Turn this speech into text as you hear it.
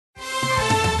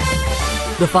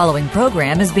The following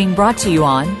program is being brought to you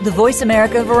on the Voice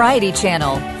America Variety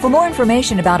Channel. For more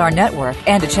information about our network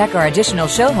and to check our additional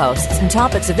show hosts and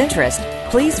topics of interest,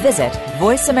 please visit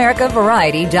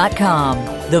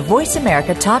voiceamericavariety.com. The Voice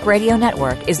America Talk Radio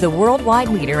Network is the worldwide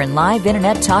leader in live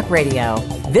Internet talk radio.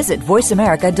 Visit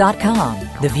voiceamerica.com.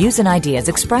 The views and ideas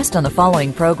expressed on the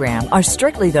following program are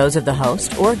strictly those of the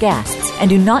host or guests and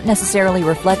do not necessarily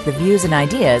reflect the views and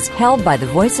ideas held by the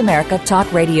Voice America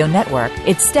Talk Radio Network,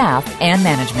 its staff, and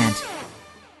management.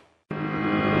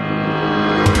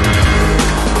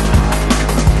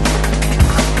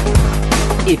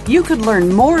 If you could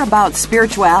learn more about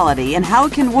spirituality and how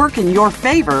it can work in your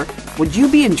favor, would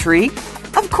you be intrigued?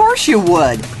 Of course you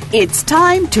would. It's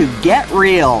time to get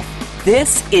real.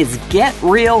 This is Get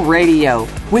Real Radio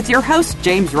with your host,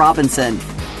 James Robinson.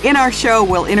 In our show,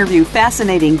 we'll interview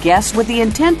fascinating guests with the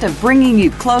intent of bringing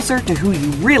you closer to who you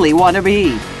really want to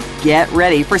be. Get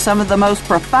ready for some of the most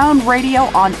profound radio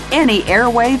on any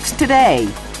airwaves today.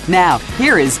 Now,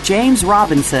 here is James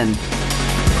Robinson.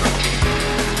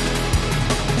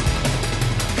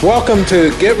 Welcome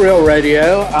to Get Real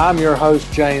Radio. I'm your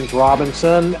host, James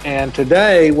Robinson, and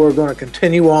today we're going to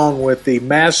continue on with the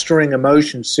Mastering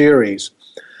Emotion series.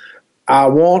 I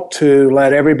want to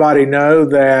let everybody know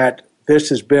that this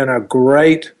has been a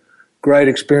great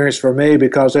experience for me,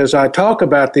 because as I talk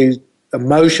about these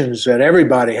emotions that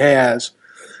everybody has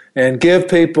and give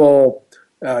people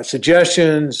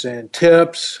suggestions and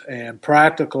tips and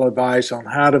practical advice on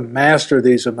how to master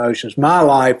these emotions, my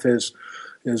life is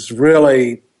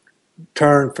really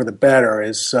turned for the better.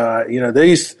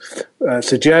 These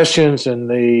suggestions and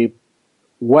the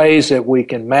ways that we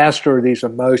can master these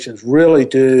emotions really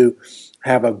do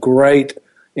have a great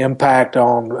impact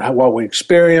on what we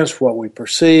experience, what we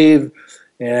perceive,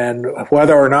 and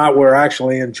whether or not we're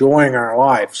actually enjoying our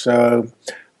life. So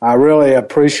I really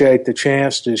appreciate the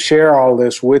chance to share all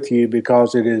this with you,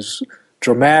 because it is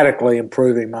dramatically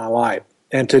improving my life.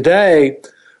 And today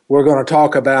we're going to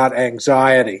talk about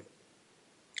anxiety.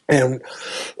 And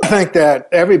I think that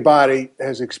everybody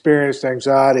has experienced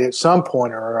anxiety at some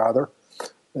point or other.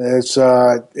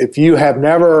 If you have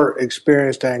never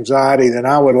experienced anxiety, then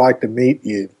I would like to meet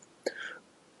you.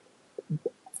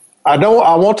 I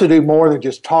want to do more than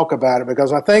just talk about it,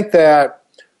 because I think that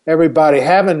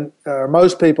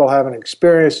most people haven't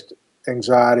experienced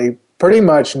anxiety pretty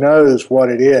much knows what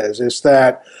it is. It's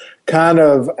that kind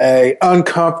of a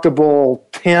uncomfortable,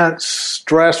 tense,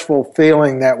 stressful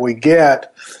feeling that we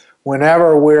get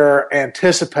whenever we're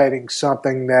anticipating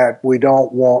something that we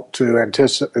don't want to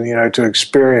to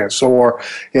experience, or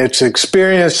it's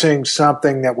experiencing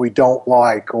something that we don't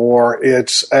like, or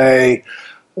it's a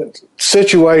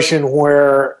situation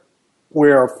where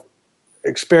we're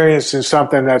experiencing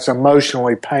something that's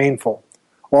emotionally painful,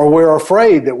 or we're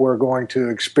afraid that we're going to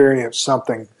experience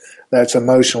something that's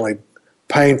emotionally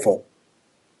painful.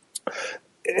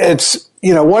 It's,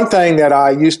 one thing that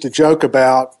I used to joke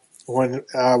about when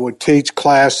I would teach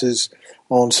classes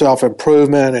on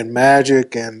self-improvement and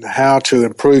magic and how to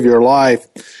improve your life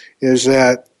is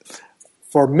that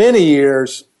for many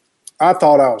years I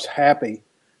thought I was happy,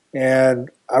 and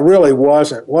I really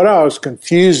wasn't. What I was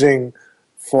confusing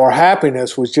for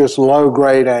happiness was just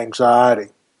low-grade anxiety.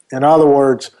 In other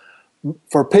words,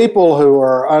 for people who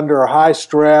are under high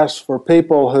stress, for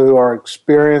people who are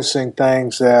experiencing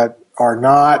things that are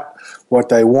not what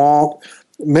they want,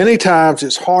 many times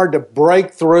it's hard to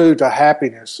break through to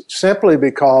happiness simply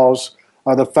because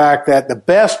of the fact that the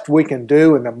best we can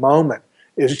do in the moment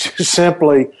is just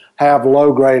simply have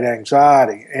low-grade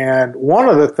anxiety. And one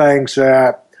of the things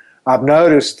that I've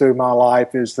noticed through my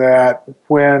life is that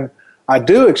when I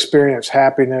do experience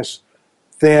happiness,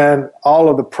 then all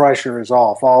of the pressure is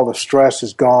off, all the stress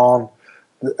is gone.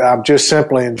 I'm just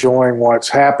simply enjoying what's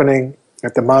happening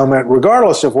at the moment,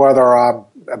 regardless of whether I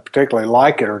particularly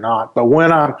like it or not. But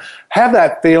when I have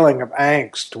that feeling of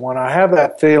angst, when I have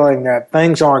that feeling that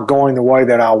things aren't going the way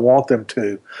that I want them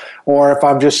to, or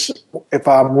if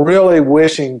I'm really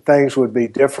wishing things would be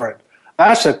different,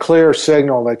 that's a clear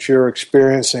signal that you're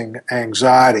experiencing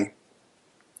anxiety.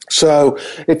 So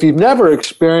if you've never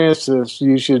experienced this,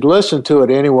 you should listen to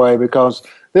it anyway, because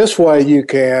this way you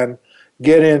can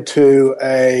get into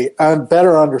a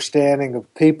better understanding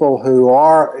of people who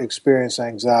are experiencing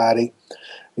anxiety.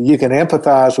 You can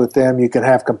empathize with them, you can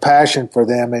have compassion for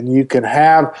them, and you can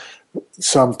have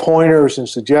some pointers and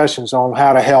suggestions on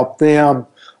how to help them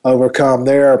overcome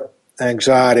their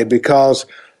anxiety. Because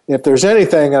if there's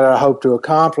anything that I hope to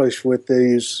accomplish with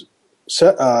these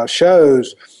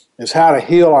shows, is how to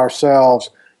heal ourselves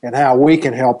and how we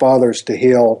can help others to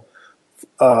heal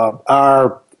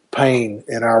our pain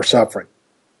and our suffering.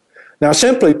 Now,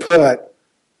 simply put,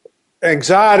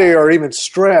 anxiety or even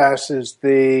stress is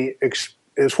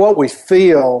what we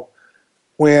feel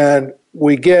when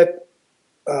we get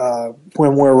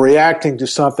when we're reacting to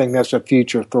something that's a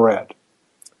future threat.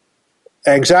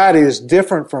 Anxiety is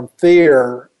different from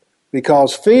fear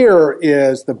because fear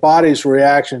is the body's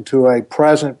reaction to a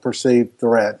present perceived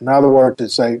threat. In other words,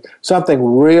 it's something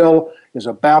real is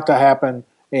about to happen,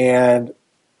 and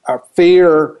our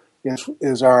fear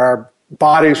is our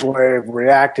body's way of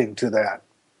reacting to that.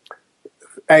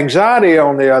 Anxiety,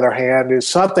 on the other hand, is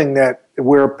something that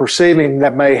we're perceiving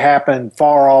that may happen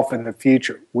far off in the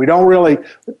future. We don't really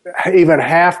even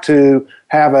have to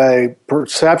have a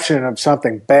perception of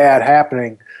something bad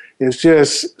happening. It's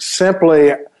just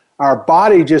simply our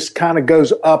body just kind of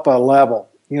goes up a level.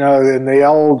 You know, in the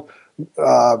old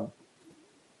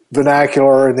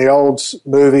vernacular, in the old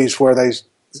movies where they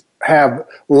have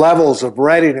levels of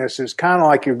readiness, it's kind of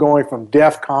like you're going from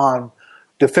DEFCON,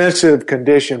 defensive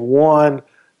condition 1,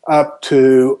 up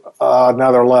to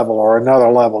another level,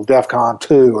 DEFCON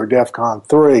 2 or DEFCON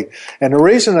 3. And the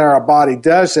reason that our body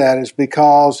does that is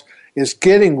because it's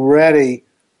getting ready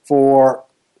for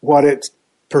what it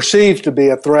perceives to be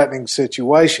a threatening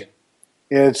situation.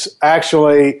 It's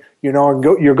actually,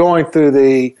 you're going through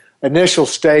the initial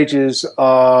stages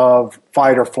of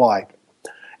fight or flight.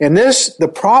 And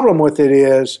the problem with it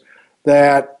is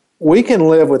that we can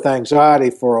live with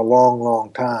anxiety for a long,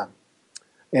 long time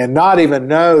and not even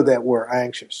know that we're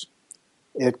anxious.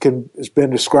 It's been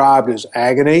described as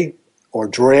agony or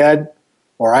dread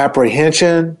or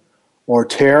apprehension or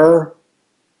terror.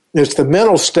 It's the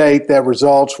mental state that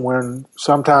results when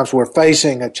sometimes we're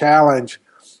facing a challenge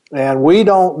and we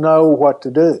don't know what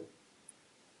to do.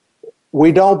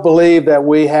 We don't believe that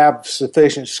we have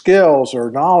sufficient skills or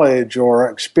knowledge or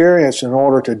experience in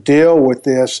order to deal with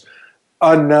this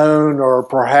unknown or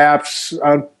perhaps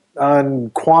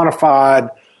unquantified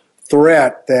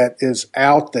threat that is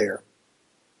out there.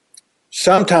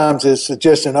 Sometimes it's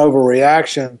just an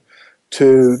overreaction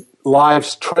to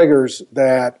life's triggers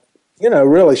that,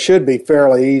 really should be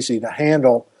fairly easy to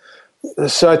handle,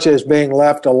 such as being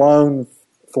left alone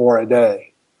for a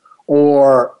day,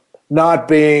 or not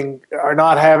having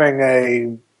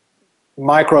a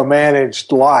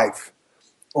micromanaged life,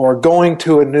 or going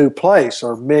to a new place,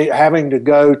 or having to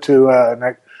go to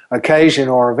an occasion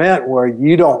or event where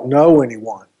you don't know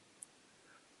anyone.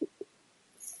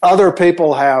 Other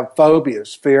people have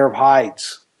phobias, fear of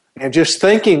heights, and just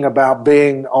thinking about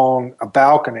being on a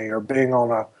balcony or being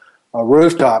on a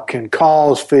rooftop can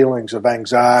cause feelings of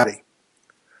anxiety.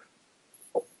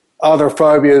 Other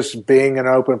phobias, being in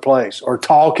an open place or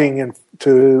talking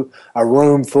into a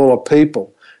room full of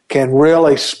people, can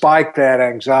really spike that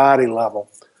anxiety level.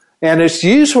 And it's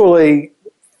usually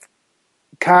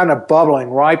kind of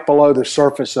bubbling right below the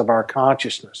surface of our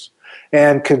consciousness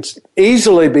and can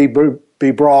easily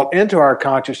be brought into our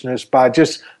consciousness by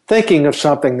just thinking of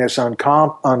something that's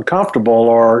uncomfortable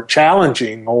or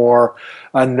challenging or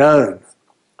unknown.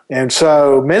 And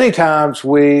so many times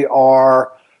we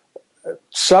are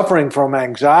suffering from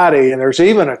anxiety, and there's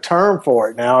even a term for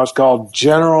it now. It's called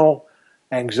general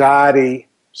anxiety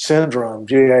syndrome,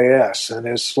 GAS. And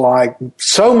it's like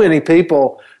so many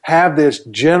people have this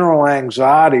general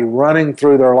anxiety running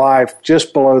through their life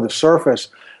just below the surface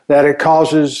that it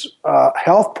causes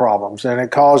health problems, and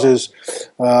it causes,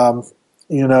 the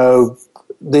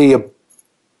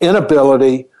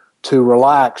inability to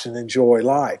relax and enjoy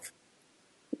life.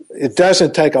 It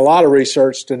doesn't take a lot of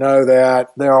research to know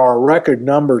that there are record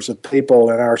numbers of people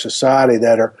in our society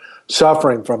that are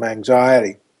suffering from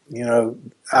anxiety.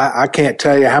 I can't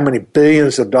tell you how many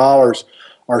billions of dollars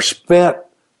are spent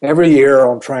every year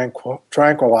on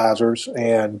tranquilizers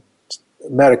and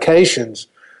medications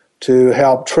to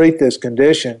help treat this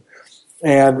condition.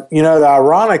 And, the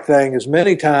ironic thing is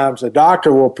many times a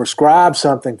doctor will prescribe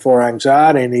something for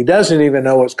anxiety and he doesn't even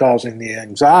know what's causing the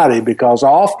anxiety, because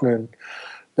often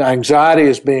the anxiety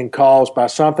is being caused by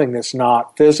something that's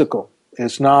not physical.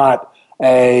 It's not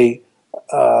a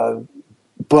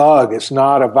bug. It's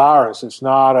not a virus. It's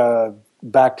not a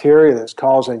bacteria that's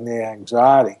causing the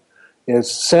anxiety.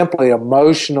 It's simply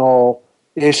emotional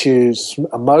issues,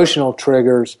 emotional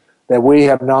triggers that we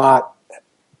have not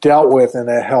dealt with in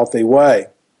a healthy way.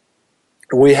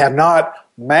 We have not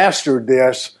mastered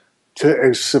this to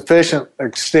a sufficient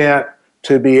extent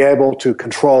to be able to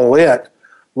control it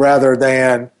rather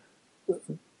than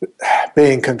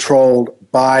being controlled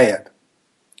by it.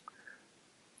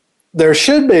 There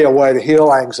should be a way to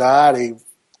heal anxiety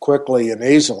quickly and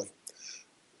easily.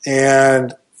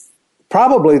 And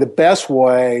probably the best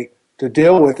way to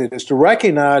deal with it is to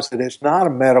recognize that it's not a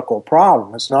medical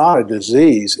problem. It's not a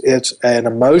disease. It's an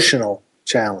emotional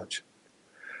challenge.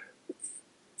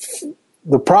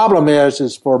 the problem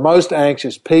is for most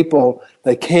anxious people,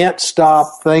 they can't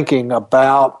stop thinking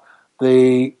about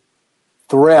the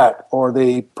threat or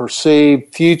the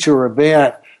perceived future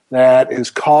event that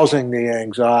is causing the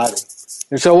anxiety.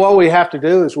 And so what we have to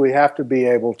do is we have to be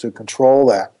able to control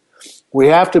that. We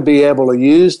have to be able to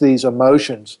use these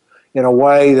emotions in a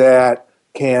way that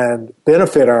can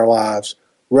benefit our lives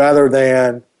rather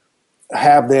than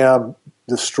have them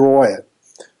destroy it.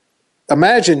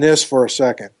 Imagine this for a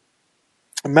second.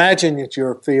 Imagine that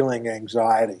you're feeling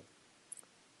anxiety.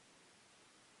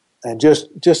 And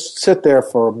just sit there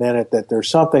for a minute that there's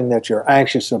something that you're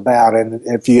anxious about. And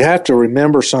if you have to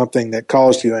remember something that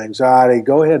caused you anxiety,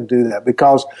 go ahead and do that.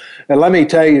 Because, and let me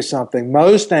tell you something,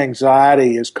 most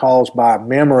anxiety is caused by a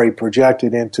memory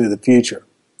projected into the future.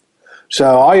 So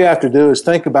all you have to do is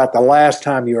think about the last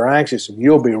time you were anxious and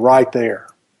you'll be right there.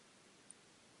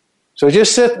 So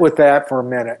just sit with that for a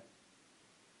minute.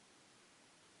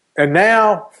 And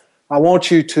now I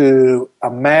want you to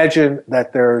imagine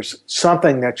that there's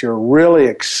something that you're really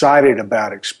excited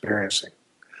about experiencing.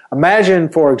 Imagine,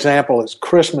 for example, it's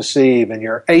Christmas Eve and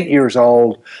you're 8 years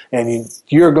old and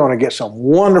you're going to get some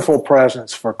wonderful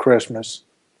presents for Christmas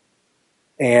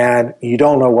and you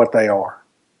don't know what they are.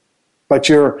 But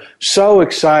you're so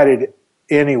excited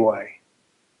anyway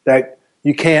that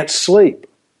you can't sleep.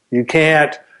 You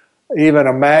can't even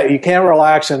you can't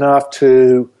relax enough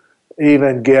to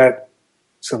even get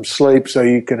some sleep so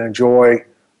you can enjoy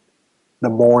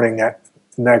the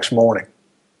next morning.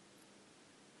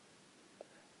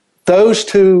 Those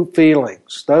two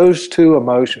feelings, those two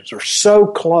emotions are so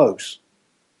close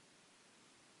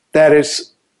that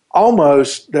it's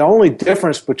almost the only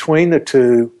difference between the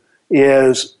two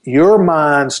is your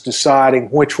mind's deciding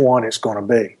which one it's going to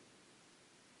be.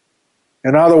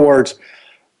 In other words,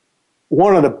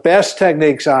 one of the best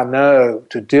techniques I know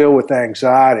to deal with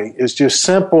anxiety is just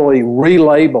simply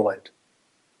relabel it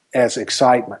as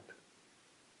excitement.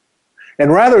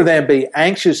 And rather than be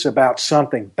anxious about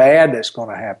something bad that's going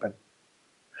to happen,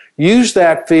 use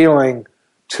that feeling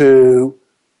to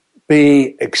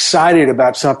be excited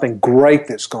about something great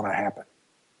that's going to happen.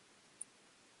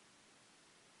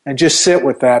 And just sit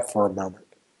with that for a moment.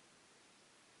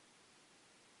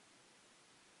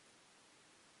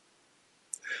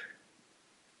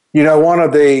 You know, one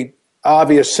of the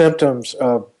obvious symptoms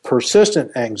of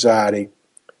persistent anxiety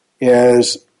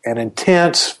is an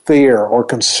intense fear or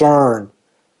concern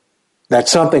that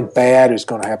something bad is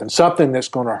going to happen, something that's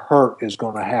going to hurt is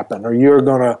going to happen, or you're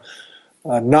going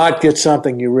to not get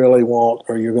something you really want,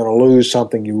 or you're going to lose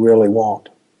something you really want.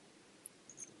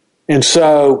 And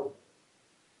so,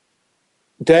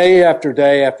 day after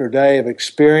day after day of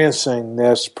experiencing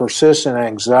this persistent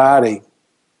anxiety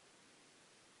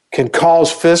can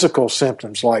cause physical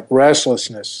symptoms like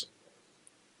restlessness,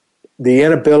 the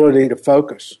inability to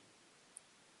focus,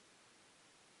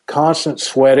 constant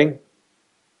sweating,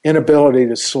 inability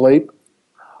to sleep,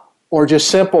 or just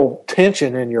simple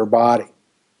tension in your body.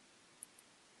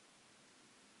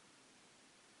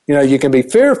 You know, you can be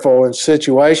fearful in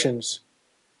situations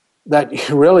that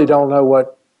you really don't know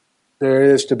what there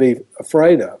is to be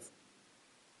afraid of.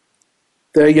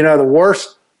 The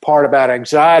worst part about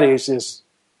anxiety is this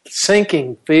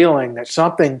sinking feeling that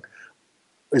something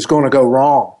is going to go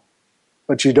wrong,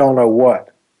 but you don't know what.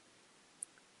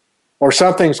 Or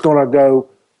something's going to go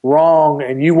wrong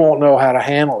and you won't know how to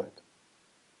handle it.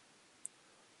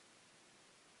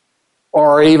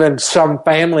 Or even some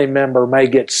family member may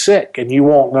get sick and you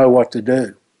won't know what to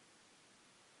do.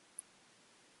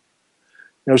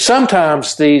 You know,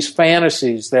 sometimes these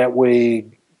fantasies that we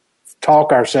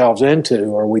talk ourselves into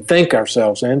or we think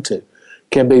ourselves into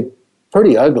can be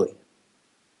pretty ugly,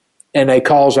 and they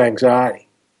cause anxiety.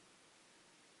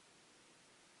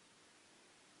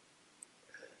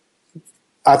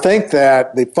 I think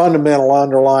that the fundamental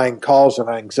underlying cause of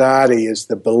anxiety is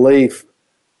the belief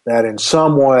that in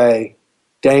some way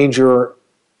danger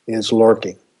is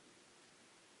lurking.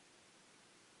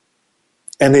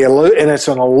 And it's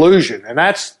an illusion, and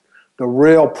that's the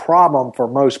real problem for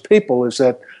most people is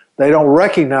that they don't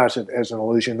recognize it as an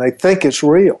illusion. They think it's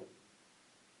real.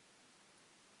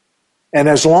 And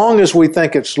as long as we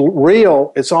think it's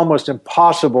real, it's almost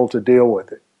impossible to deal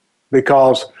with it.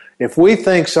 Because if we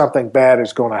think something bad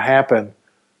is going to happen,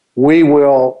 we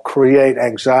will create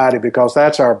anxiety because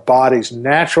that's our body's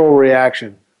natural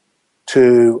reaction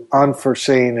to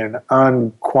unforeseen and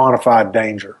unquantified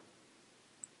danger.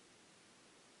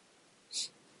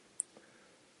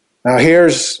 Now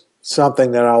here's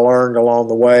something that I learned along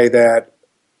the way that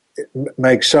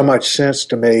makes so much sense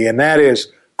to me, and that is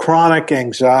chronic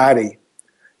anxiety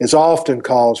is often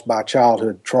caused by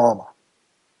childhood trauma.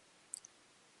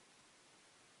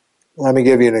 let me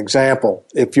give you an example.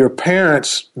 If your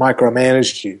parents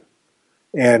micromanaged you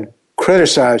and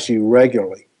criticized you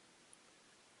regularly,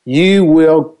 you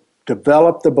will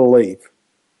develop the belief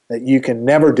that you can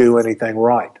never do anything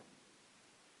right.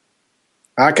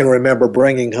 I can remember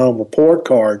bringing home report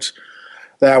cards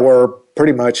that were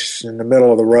pretty much in the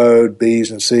middle of the road,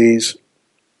 B's and C's.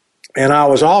 And I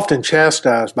was often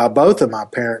chastised by both of my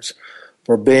parents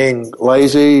for being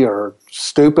lazy or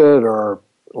stupid or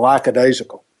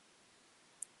lackadaisical.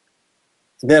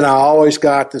 Then I always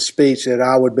got the speech that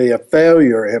I would be a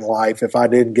failure in life if I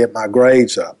didn't get my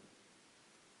grades up.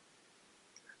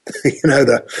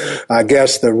 I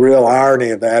guess the real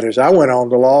irony of that is I went on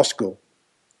to law school.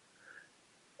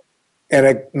 And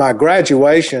at my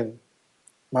graduation,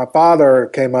 my father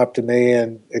came up to me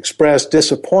and expressed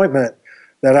disappointment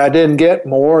that I didn't get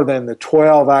more than the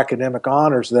 12 academic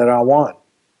honors that I won.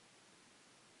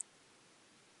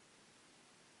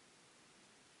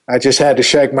 I just had to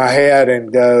shake my head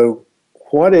and go,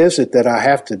 what is it that I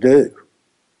have to do?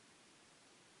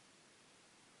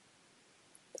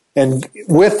 And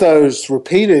with those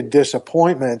repeated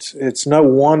disappointments, it's no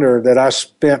wonder that I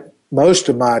spent most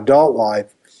of my adult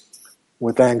life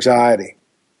with anxiety.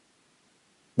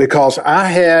 Because I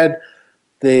had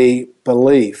the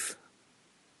belief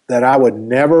that I would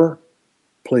never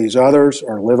please others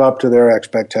or live up to their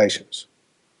expectations.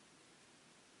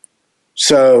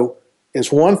 So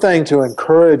it's one thing to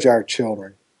encourage our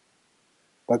children,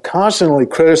 but constantly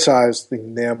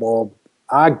criticizing them will,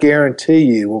 I guarantee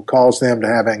you, will cause them to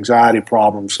have anxiety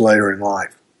problems later in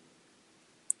life.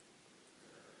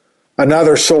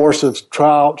 Another source of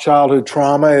childhood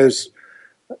trauma is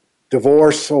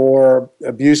divorce or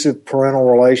abusive parental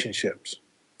relationships.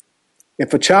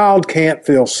 If a child can't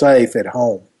feel safe at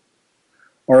home,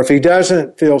 or if he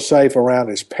doesn't feel safe around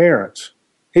his parents,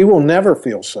 he will never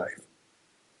feel safe.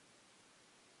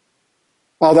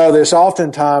 Although this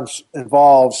oftentimes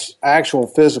involves actual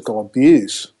physical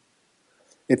abuse,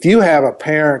 if you have a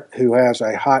parent who has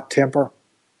a hot temper,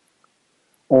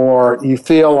 or you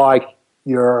feel like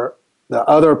the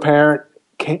other parent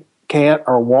can't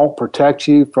or won't protect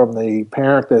you from the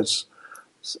parent that's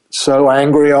so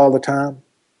angry all the time,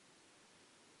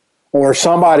 or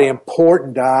somebody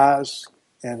important dies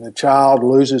and the child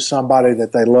loses somebody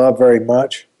that they love very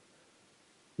much,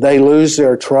 they lose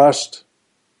their trust,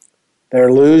 they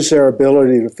lose their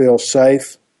ability to feel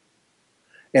safe,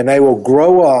 and they will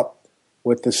grow up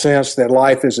with the sense that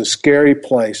life is a scary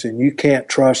place and you can't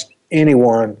trust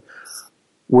anyone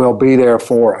will be there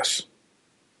for us.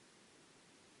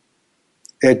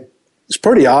 It's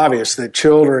pretty obvious that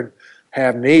children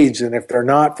have needs, and if they're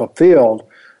not fulfilled,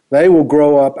 they will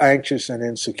grow up anxious and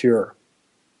insecure.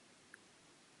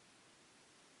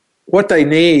 What they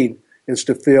need is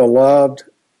to feel loved,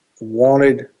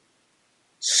 wanted,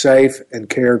 safe, and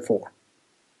cared for.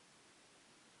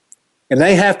 And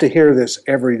they have to hear this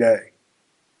every day.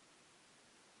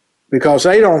 Because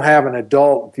they don't have an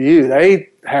adult view. They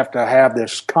have to have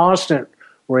this constant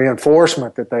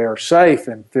reinforcement that they are safe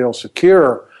and feel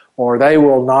secure, or they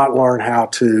will not learn how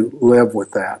to live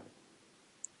with that.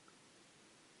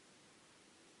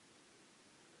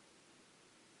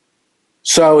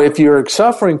 So if you're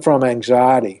suffering from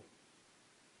anxiety,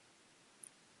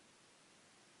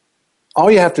 all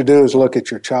you have to do is look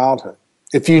at your childhood.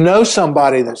 If you know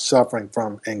somebody that's suffering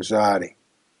from anxiety,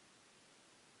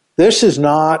 this is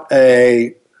not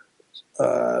a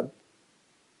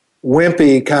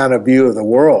wimpy kind of view of the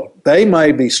world. They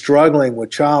may be struggling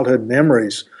with childhood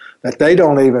memories that they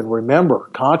don't even remember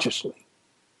consciously.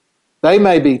 They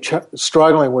may be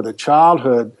struggling with a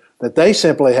childhood that they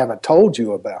simply haven't told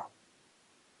you about.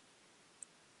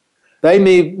 They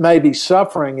may be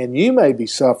suffering, and you may be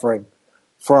suffering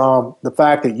from the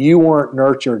fact that you weren't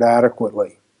nurtured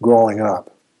adequately growing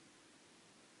up.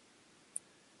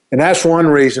 And that's one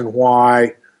reason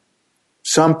why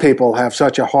some people have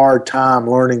such a hard time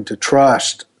learning to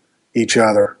trust each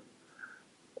other.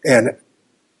 And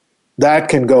that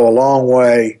can go a long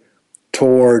way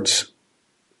towards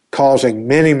causing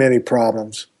many, many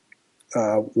problems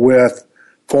with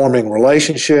forming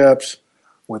relationships,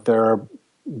 with their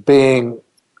being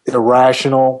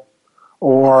irrational,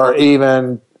 or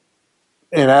even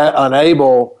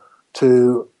unable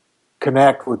to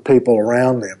connect with people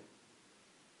around them.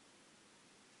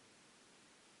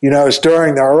 You know, it's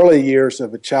during the early years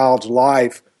of a child's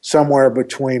life, somewhere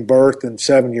between birth and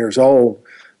 7 years old,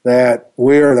 that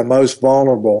we're the most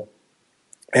vulnerable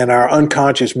and our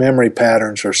unconscious memory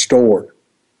patterns are stored.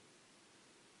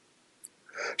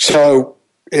 So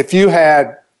if you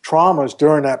had traumas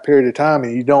during that period of time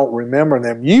and you don't remember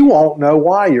them, you won't know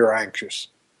why you're anxious.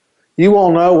 You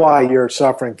won't know why you're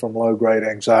suffering from low-grade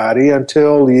anxiety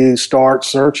until you start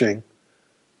searching,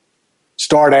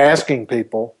 start asking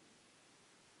people,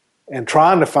 and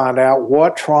trying to find out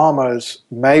what traumas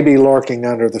may be lurking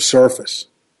under the surface.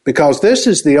 Because this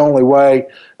is the only way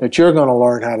that you're going to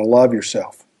learn how to love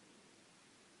yourself.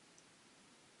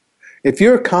 If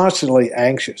you're constantly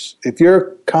anxious, if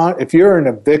you're in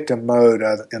a victim mode,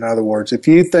 in other words, if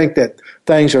you think that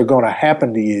things are going to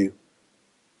happen to you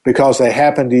because they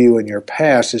happened to you in your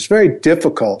past, it's very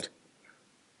difficult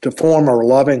to form a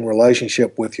loving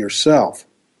relationship with yourself.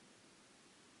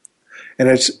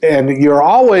 And you're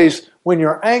always, when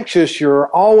you're anxious, you're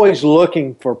always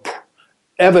looking for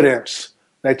evidence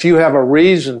that you have a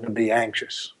reason to be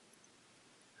anxious.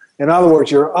 In other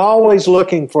words, you're always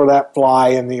looking for that fly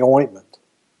in the ointment.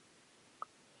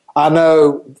 I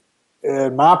know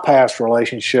in my past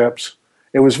relationships,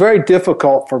 it was very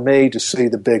difficult for me to see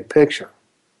the big picture.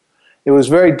 It was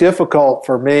very difficult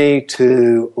for me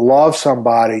to love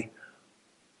somebody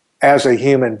as a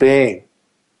human being.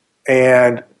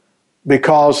 And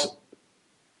because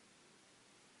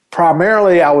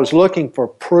primarily I was looking for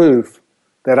proof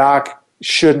that I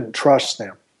shouldn't trust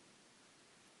them.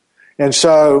 And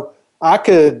so I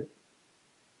could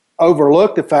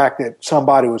overlook the fact that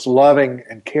somebody was loving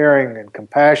and caring and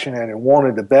compassionate and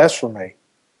wanted the best for me,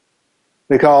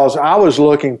 because I was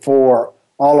looking for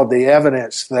all of the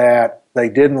evidence that they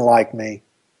didn't like me,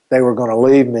 they were going to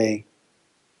leave me,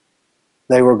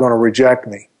 they were going to reject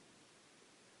me.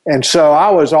 And so I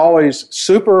was always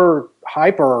super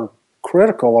hyper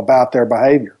critical about their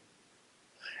behavior.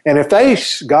 And if they,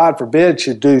 God forbid,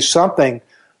 should do something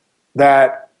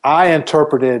that I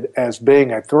interpreted as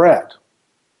being a threat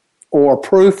or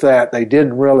proof that they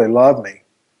didn't really love me,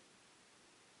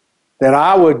 then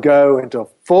I would go into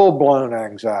full-blown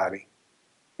anxiety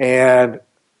and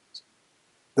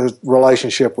the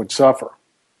relationship would suffer.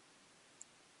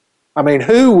 I mean,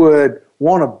 who would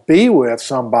want to be with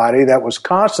somebody that was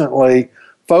constantly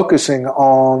focusing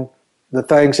on the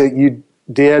things that you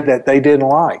did that they didn't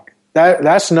like?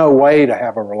 That's no way to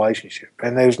have a relationship.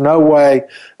 And there's no way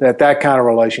that that kind of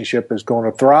relationship is going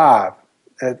to thrive.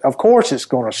 Of course it's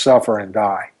going to suffer and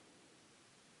die.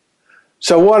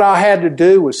 So what I had to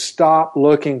do was stop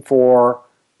looking for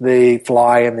the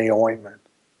fly in the ointment.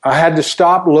 I had to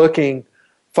stop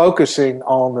focusing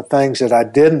on the things that I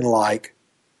didn't like,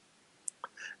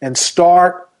 and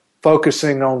start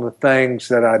focusing on the things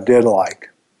that I did like.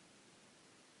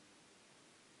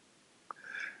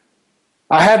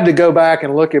 I had to go back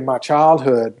and look at my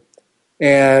childhood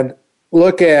and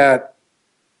look at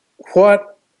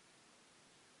what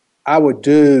I would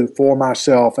do for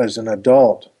myself as an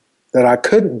adult that I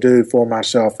couldn't do for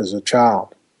myself as a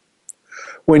child.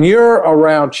 When you're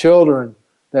around children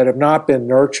that have not been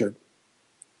nurtured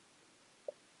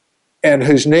and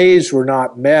whose needs were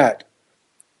not met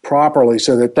properly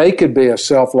so that they could be a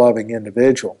self-loving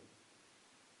individual,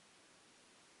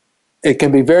 it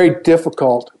can be very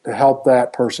difficult to help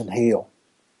that person heal.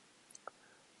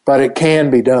 But it can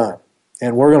be done.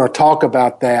 And we're going to talk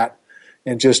about that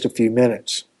in just a few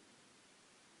minutes.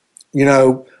 You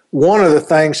know, one of the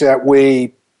things that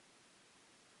we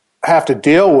have to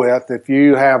deal with if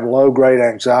you have low-grade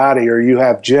anxiety or you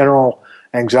have general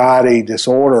anxiety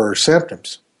disorder or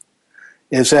symptoms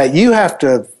is that you have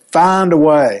to find a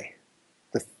way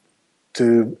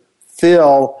to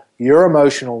fill your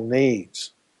emotional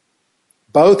needs,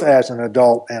 both as an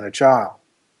adult and a child.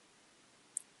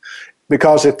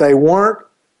 Because if they weren't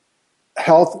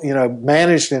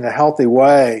managed in a healthy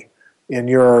way in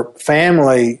your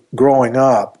family growing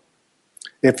up,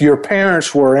 if your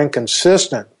parents were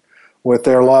inconsistent with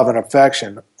their love and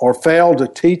affection or failed to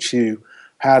teach you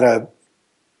how to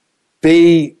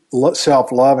be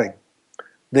self-loving,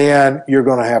 then you're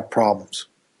going to have problems.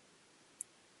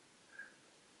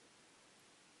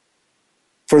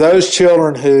 For those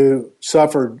children who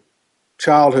suffered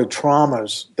childhood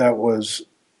traumas that was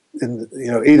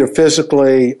either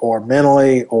physically or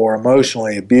mentally or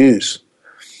emotionally abused,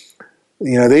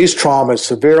 these traumas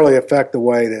severely affect the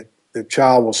way that the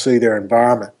child will see their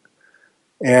environment.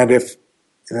 And if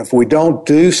we don't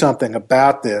do something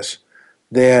about this,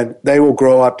 then they will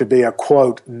grow up to be a,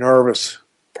 quote, nervous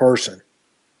person.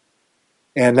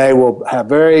 And they will have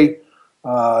very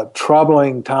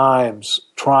troubling times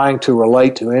trying to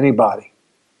relate to anybody.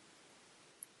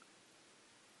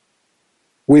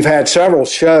 We've had several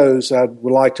shows I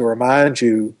would like to remind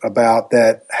you about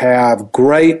that have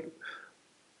great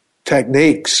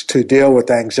techniques to deal with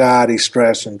anxiety,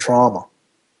 stress, and trauma.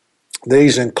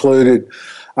 These included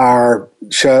our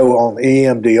show on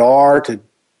EMDR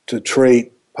to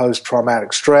treat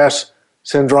post-traumatic stress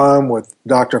syndrome with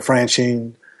Dr.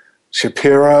 Francine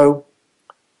Shapiro.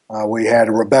 We had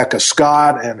Rebecca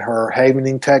Scott and her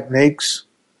havening techniques.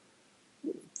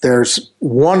 There's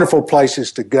wonderful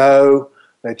places to go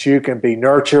that you can be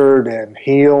nurtured and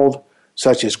healed,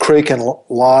 such as Creek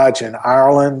Lodge in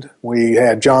Ireland. We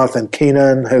had Jonathan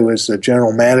Keenan, who is the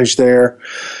general manager there,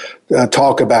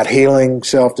 talk about healing,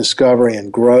 self-discovery,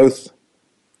 and growth.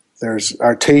 There's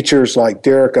our teachers like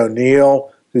Derek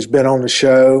O'Neill, who's been on the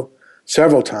show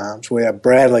several times. We have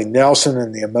Bradley Nelson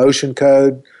in the Emotion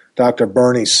Code, Dr.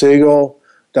 Bernie Siegel,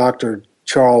 Dr.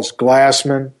 Charles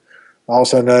Glassman,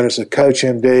 also known as the Coach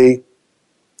MD.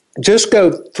 Just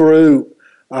go through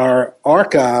our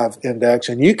archive index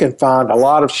and you can find a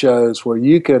lot of shows where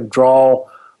you can draw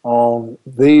on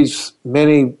these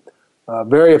many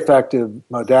very effective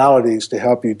modalities to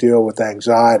help you deal with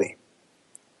anxiety.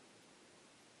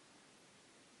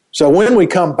 So when we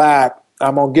come back,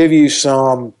 I'm going to give you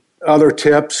some other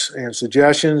tips and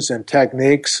suggestions and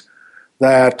techniques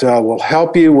that will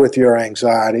help you with your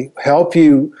anxiety, help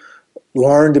you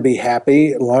learn to be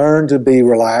happy, learn to be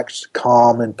relaxed,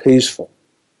 calm, and peaceful.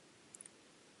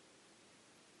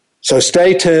 So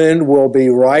stay tuned. We'll be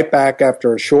right back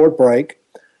after a short break.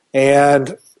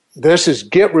 And this is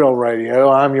Get Real Radio.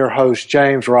 I'm your host,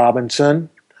 James Robinson.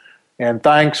 And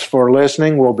thanks for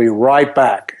listening. We'll be right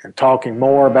back and talking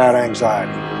more about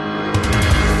anxiety.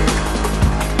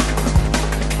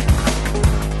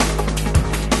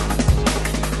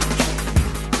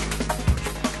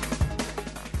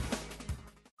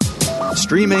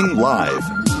 Streaming live,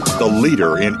 the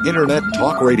leader in Internet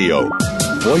Talk Radio,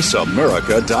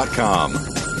 VoiceAmerica.com.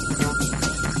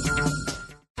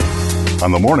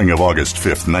 On the morning of August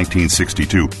 5th,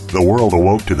 1962, the world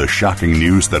awoke to the shocking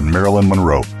news that Marilyn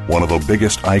Monroe, one of the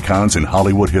biggest icons in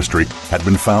Hollywood history, had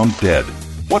been found dead.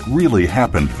 What really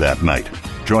happened that night?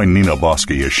 Join Nina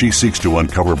Bosky as she seeks to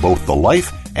uncover both the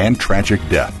life and tragic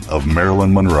death of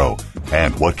Marilyn Monroe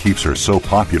and what keeps her so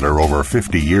popular over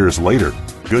 50 years later.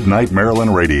 Good Night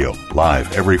Maryland Radio,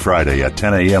 live every Friday at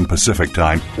 10 a.m. Pacific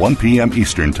Time, 1 p.m.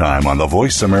 Eastern Time on the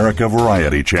Voice America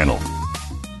Variety Channel.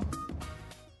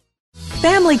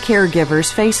 Family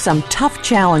caregivers face some tough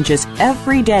challenges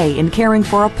every day in caring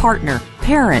for a partner,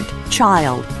 parent,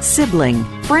 child, sibling,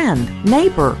 friend,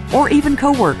 neighbor, or even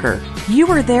coworker. You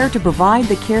are there to provide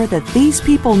the care that these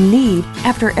people need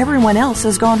after everyone else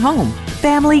has gone home.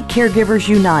 Family Caregivers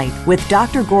Unite with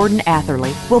Dr. Gordon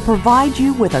Atherley will provide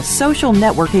you with a social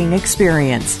networking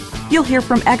experience. You'll hear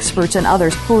from experts and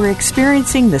others who are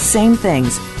experiencing the same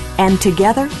things, and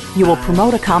together you will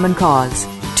promote a common cause.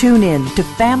 Tune in to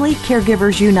Family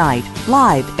Caregivers Unite,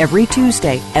 live every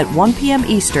Tuesday at 1 p.m.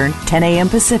 Eastern, 10 a.m.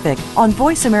 Pacific on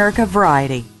Voice America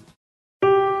Variety.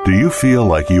 Do you feel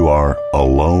like you are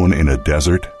alone in a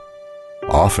desert?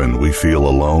 Often we feel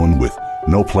alone with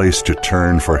no place to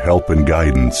turn for help and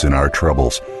guidance in our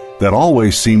troubles that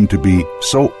always seem to be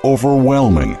so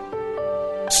overwhelming.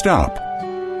 Stop.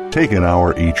 Take an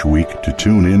hour each week to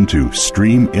tune in to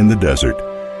Stream in the Desert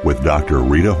with Dr.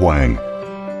 Rita Huang.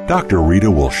 Dr.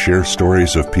 Rita will share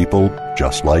stories of people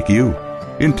just like you,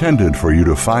 intended for you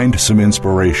to find some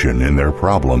inspiration in their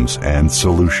problems and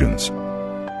solutions.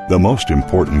 The most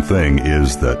important thing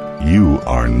is that you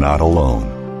are not alone.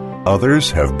 Others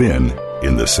have been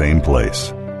in the same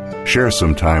place. Share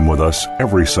some time with us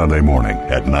every Sunday morning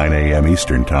at 9 a.m.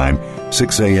 Eastern Time,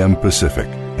 6 a.m. Pacific,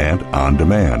 and on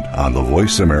demand on the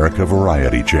Voice America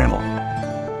Variety Channel.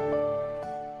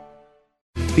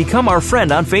 Become our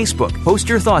friend on Facebook. Post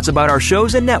your thoughts about our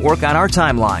shows and network on our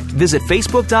timeline. Visit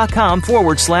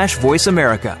Facebook.com/Voice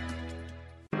America.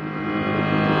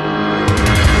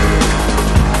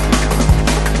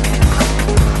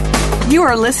 You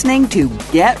are listening to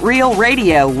Get Real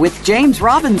Radio with James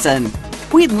Robinson.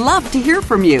 We'd love to hear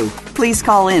from you. Please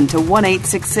call in to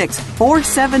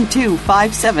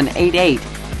 1-866-472-5788.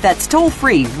 That's toll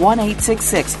free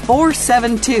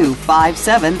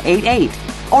 1-866-472-5788.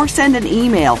 Or send an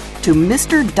email to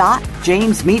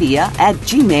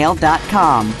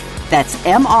mr.jamesmedia@gmail.com. That's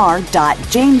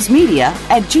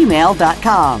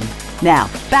mr.jamesmedia@gmail.com. Now,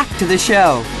 back to the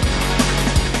show.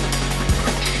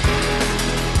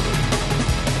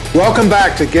 Welcome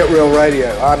back to Get Real Radio.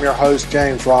 I'm your host,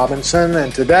 James Robinson,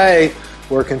 and today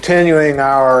we're continuing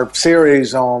our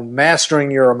series on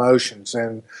mastering your emotions,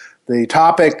 and the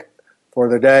topic for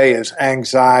the day is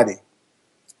anxiety.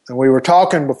 And we were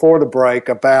talking before the break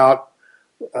about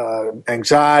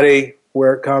anxiety,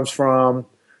 where it comes from,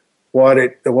 what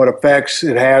effects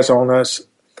it has on us,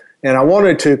 and I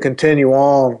wanted to continue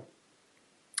on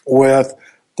with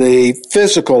the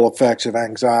physical effects of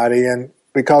anxiety, and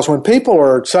because when people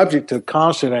are subject to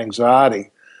constant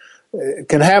anxiety, it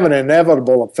can have an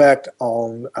inevitable effect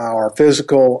on our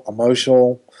physical,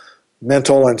 emotional,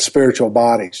 mental, and spiritual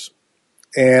bodies.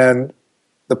 And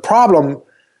the problem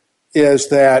is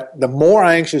that the more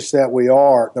anxious that we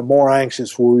are, the more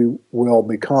anxious we will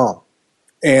become.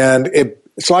 And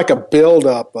it's like a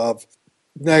buildup of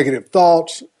negative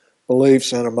thoughts,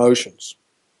 beliefs, and emotions.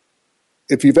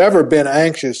 If you've ever been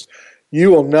anxious, you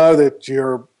will know that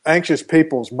your anxious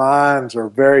people's minds are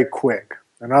very quick.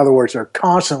 In other words, they're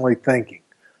constantly thinking.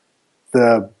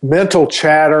 The mental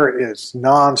chatter is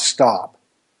nonstop.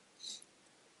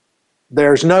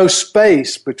 There's no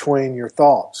space between your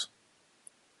thoughts.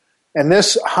 And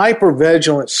this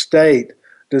hypervigilant state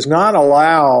does not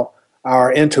allow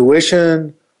our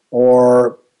intuition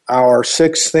or our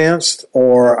sixth sense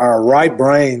or our right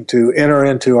brain to enter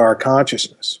into our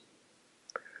consciousness.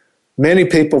 Many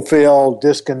people feel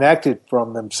disconnected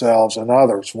from themselves and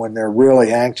others when they're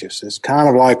really anxious. It's kind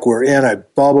of like we're in a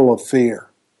bubble of fear.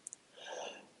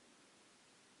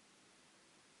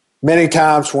 Many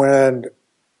times when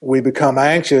we become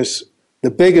anxious,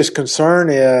 the biggest concern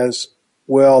is,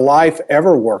 will life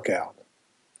ever work out?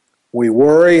 We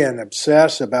worry and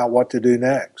obsess about what to do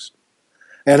next.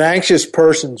 An anxious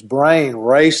person's brain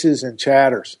races and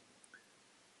chatters,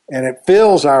 and it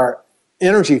fills our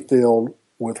energy field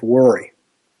with worry.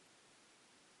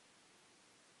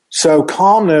 So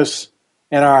calmness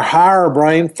and our higher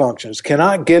brain functions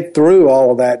cannot get through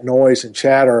all of that noise and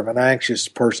chatter of an anxious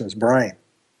person's brain.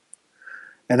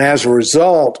 And as a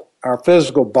result, our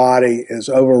physical body is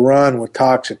overrun with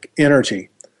toxic energy,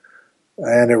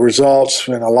 and it results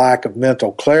in a lack of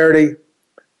mental clarity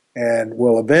and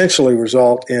will eventually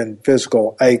result in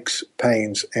physical aches,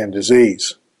 pains, and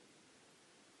disease.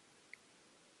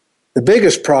 The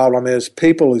biggest problem is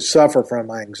people who suffer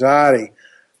from anxiety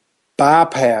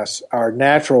bypass our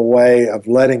natural way of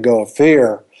letting go of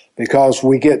fear because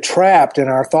we get trapped in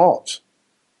our thoughts.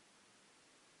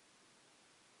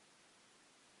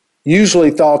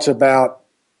 Usually thoughts about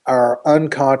our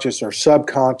unconscious or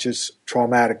subconscious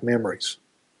traumatic memories.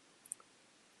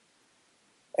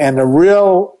 And the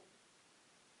real,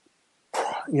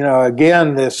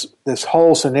 again, this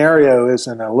whole scenario is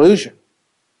an illusion.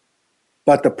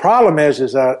 But the problem is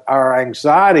that our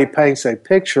anxiety paints a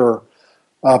picture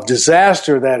of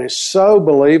disaster that is so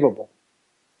believable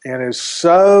and is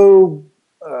so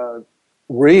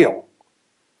real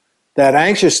that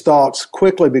anxious thoughts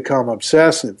quickly become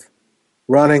obsessive,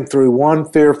 running through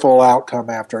one fearful outcome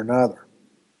after another.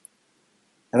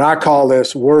 And I call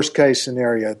this worst-case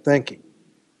scenario thinking.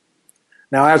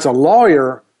 Now, as a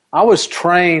lawyer, I was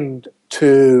trained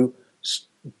to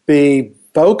be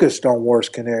focused on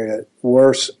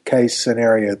worst-case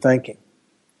scenario thinking.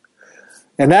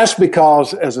 And that's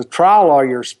because, as a trial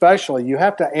lawyer especially, you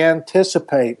have to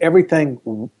anticipate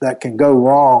everything that can go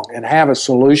wrong and have a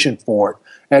solution for it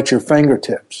at your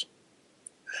fingertips.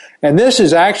 And this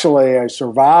is actually a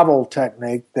survival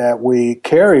technique that we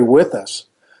carry with us,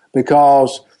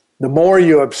 because the more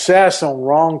you obsess on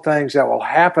wrong things that will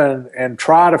happen and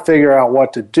try to figure out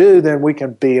what to do, then we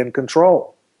can be in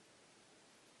control.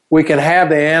 We can have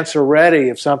the answer ready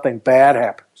if something bad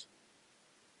happens.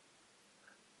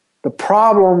 The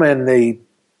problem and the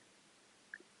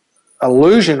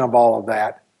illusion of all of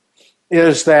that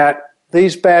is that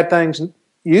these bad things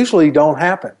usually don't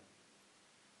happen.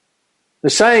 The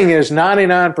saying is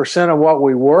 99% of what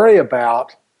we worry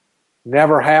about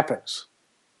never happens.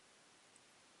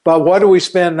 But what do we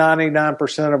spend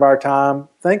 99% of our time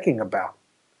thinking about?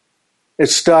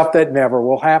 It's stuff that never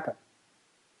will happen.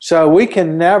 So we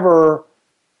can never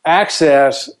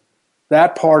access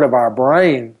that part of our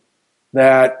brain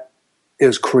that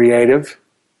is creative,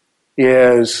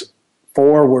 is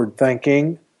forward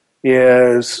thinking,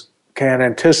 can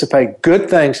anticipate good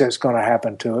things that's going to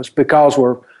happen to us, because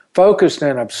we're focused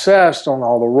and obsessed on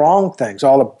all the wrong things,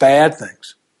 all the bad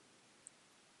things.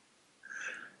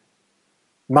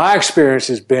 My experience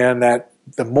has been that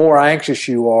the more anxious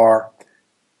you are,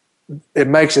 it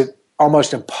makes it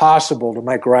almost impossible to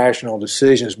make rational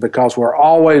decisions, because we're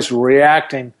always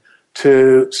reacting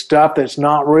to stuff that's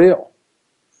not real.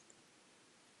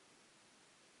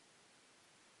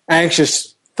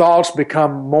 Anxious thoughts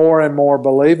become more and more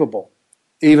believable,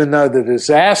 even though the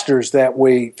disasters that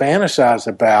we fantasize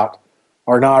about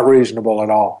are not reasonable at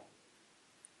all.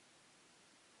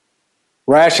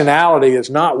 Rationality is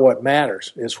not what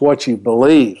matters. It's what you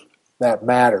believe that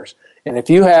matters. And if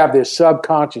you have this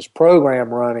subconscious program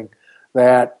running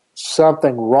that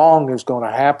something wrong is going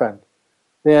to happen,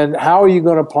 then how are you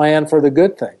going to plan for the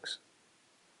good things?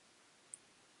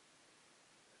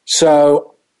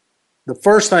 So the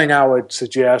first thing I would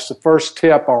suggest, the first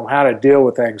tip on how to deal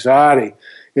with anxiety,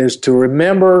 is to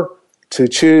remember to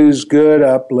choose good,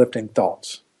 uplifting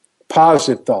thoughts,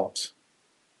 positive thoughts.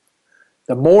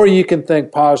 The more you can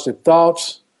think positive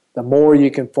thoughts, the more you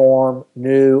can form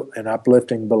new and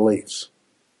uplifting beliefs.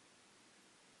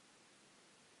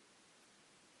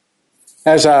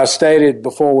 As I stated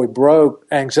before we broke,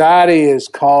 anxiety is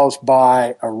caused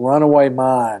by a runaway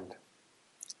mind.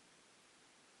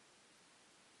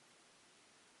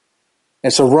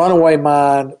 It's a runaway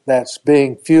mind that's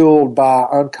being fueled by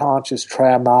unconscious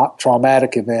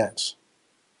traumatic events.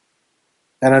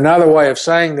 And another way of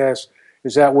saying this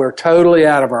is that we're totally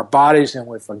out of our bodies and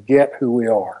we forget who we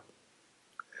are.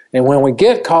 And when we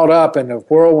get caught up in the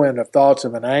whirlwind of thoughts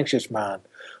of an anxious mind,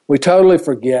 we totally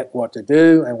forget what to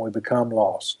do and we become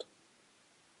lost.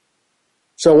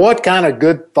 So what kind of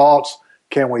good thoughts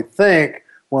can we think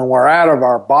when we're out of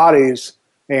our bodies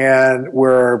and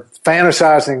we're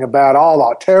fantasizing about all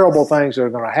the terrible things that are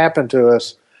going to happen to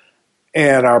us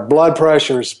and our blood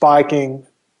pressure is spiking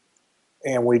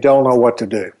and we don't know what to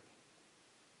do?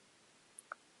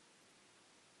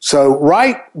 So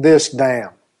write this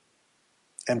down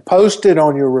and post it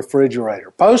on your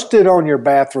refrigerator. Post it on your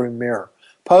bathroom mirror.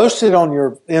 Post it on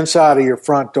your inside of your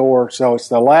front door so it's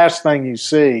the last thing you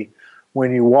see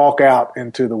when you walk out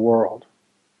into the world.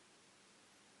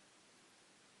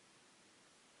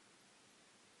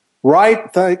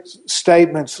 Write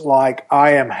statements like,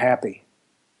 I am happy.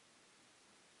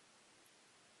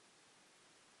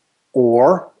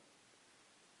 Or,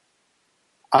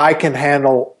 I can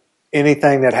handle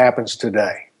anything that happens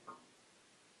today.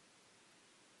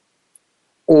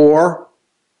 Or,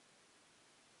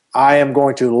 I am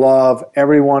going to love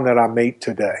everyone that I meet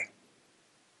today.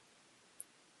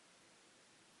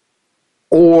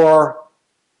 Or,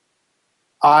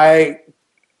 I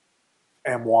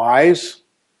am wise,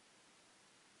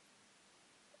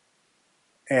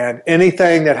 and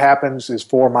anything that happens is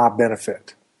for my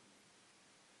benefit.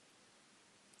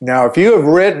 Now, if you have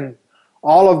written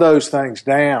all of those things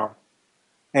down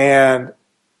and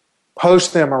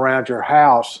post them around your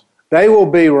house, they will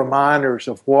be reminders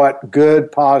of what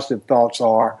good, positive thoughts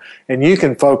are, and you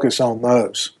can focus on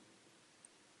those.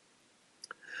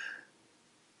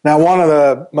 Now, one of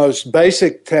the most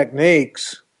basic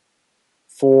techniques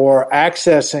for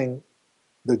accessing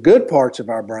the good parts of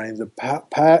our brain,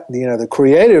 the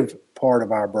creative part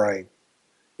of our brain,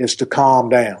 is to calm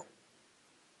down.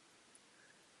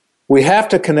 We have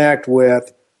to connect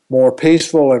with more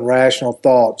peaceful and rational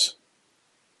thoughts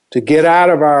to get out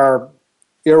of our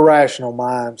irrational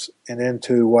minds and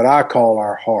into what I call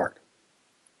our heart.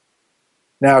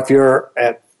 Now, if you're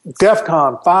at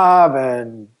DEFCON 5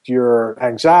 and your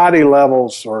anxiety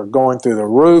levels are going through the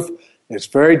roof, it's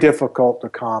very difficult to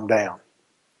calm down.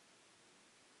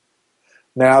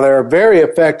 Now, there are very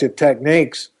effective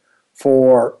techniques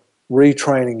for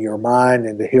retraining your mind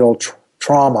and to heal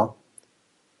trauma,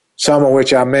 some of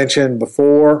which I mentioned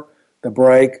before the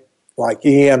break, like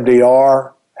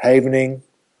EMDR, havening,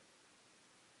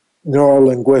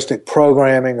 neuro-linguistic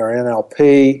programming, or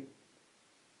NLP.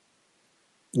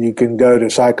 You can go to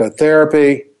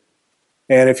psychotherapy.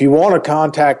 And if you want to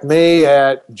contact me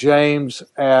at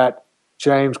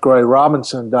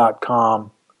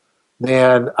james@jamesgrayrobinson.com,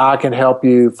 then I can help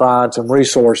you find some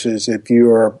resources if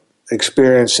you are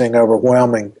experiencing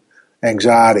overwhelming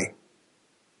anxiety.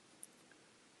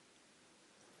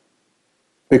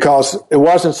 Because it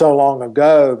wasn't so long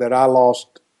ago that I lost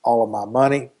all of my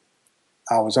money.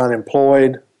 I was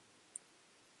unemployed.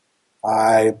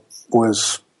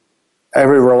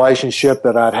 Every relationship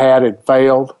that I'd had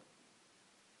failed,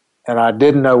 and I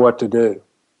didn't know what to do.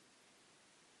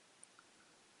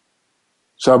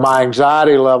 So my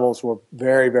anxiety levels were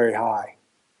very, very high.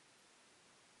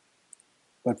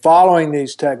 But following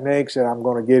these techniques that I'm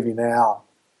going to give you now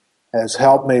has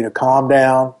helped me to calm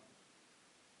down,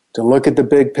 to look at the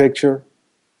big picture,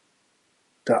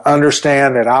 to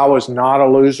understand that I was not a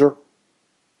loser,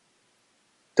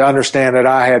 to understand that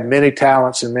I had many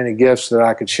talents and many gifts that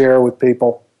I could share with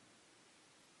people,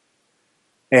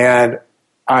 and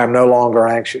I am no longer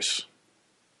anxious.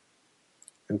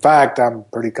 In fact, I'm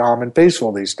pretty calm and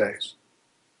peaceful these days.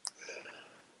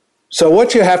 So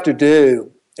what you have to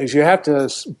do is you have to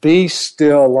be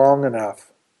still long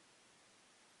enough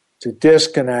to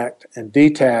disconnect and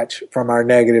detach from our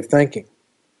negative thinking.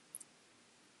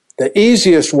 The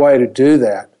easiest way to do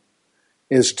that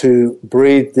is to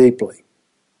breathe deeply.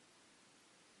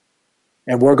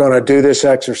 And we're going to do this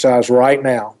exercise right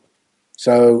now.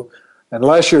 So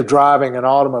unless you're driving an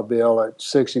automobile at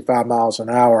 65 miles an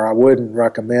hour, I wouldn't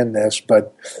recommend this,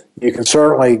 but you can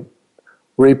certainly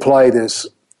replay this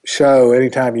show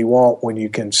anytime you want when you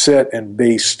can sit and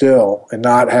be still and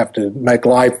not have to make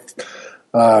life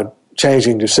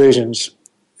changing decisions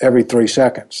every 3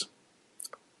 seconds.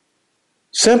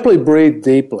 Simply breathe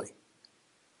deeply,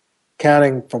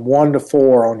 counting from 1 to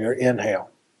 4 on your inhale.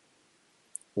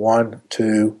 1,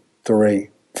 2, 3,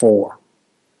 4.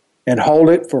 And hold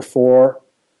it for 4.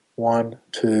 1,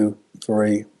 2,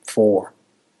 3, 4.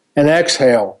 And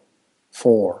exhale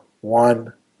 4.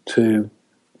 1, 2,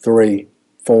 3,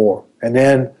 4. And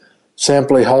then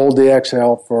simply hold the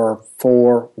exhale for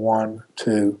 4. 1,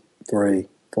 2, 3,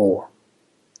 4.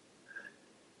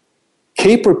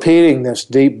 Keep repeating this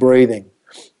deep breathing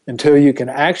until you can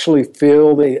actually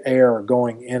feel the air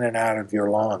going in and out of your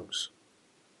lungs,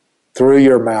 through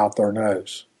your mouth or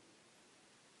nose.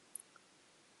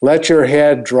 Let your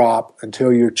head drop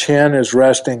until your chin is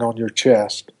resting on your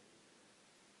chest.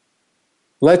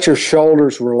 Let your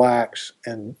shoulders relax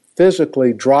and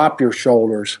physically drop your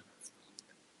shoulders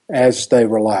as they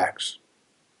relax.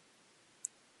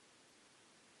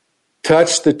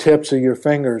 Touch the tips of your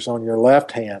fingers on your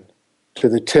left hand to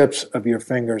the tips of your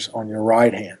fingers on your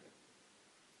right hand.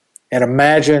 And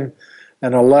imagine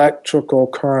an electrical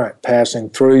current passing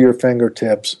through your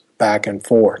fingertips back and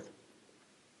forth.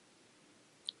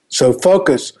 So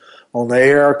focus on the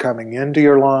air coming into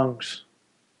your lungs,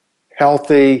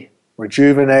 healthy,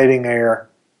 rejuvenating air,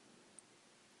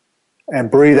 and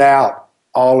breathe out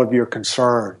all of your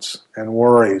concerns and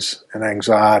worries and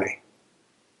anxiety.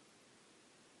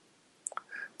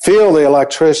 Feel the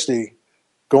electricity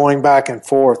going back and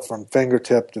forth from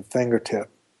fingertip to fingertip.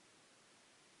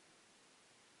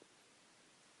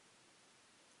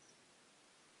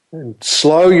 And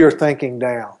slow your thinking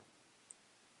down.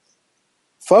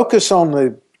 Focus on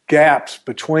the gaps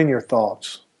between your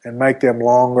thoughts and make them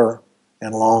longer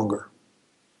and longer.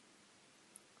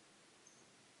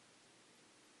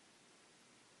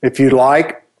 If you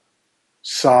like,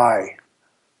 sigh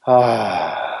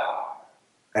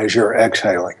as you're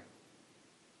exhaling.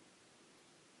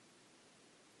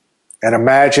 And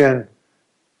imagine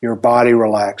your body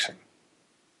relaxing.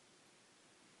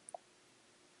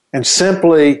 And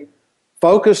simply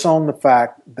focus on the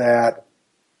fact that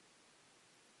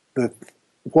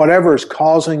whatever is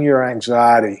causing your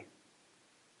anxiety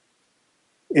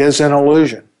is an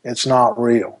illusion. It's not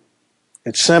real.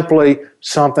 It's simply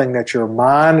something that your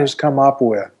mind has come up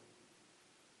with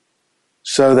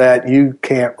so that you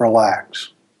can't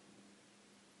relax.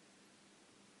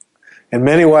 In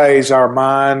many ways, our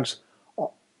minds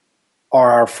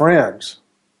are our friends,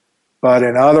 but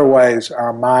in other ways,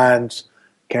 our minds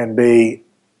can be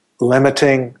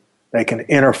limiting. They can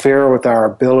interfere with our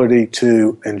ability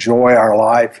to enjoy our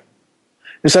life.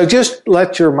 And so just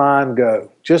let your mind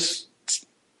go. Just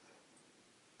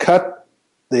cut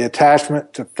the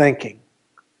attachment to thinking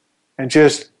and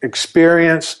just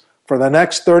experience for the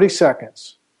next 30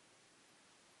 seconds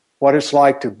what it's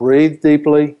like to breathe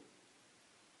deeply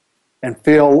and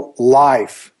feel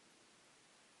life,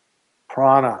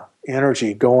 prana,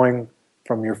 energy going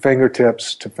from your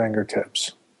fingertips to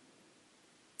fingertips.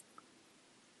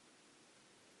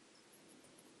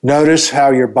 Notice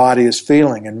how your body is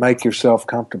feeling and make yourself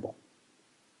comfortable.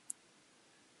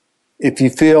 If you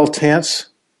feel tense,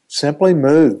 simply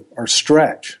move or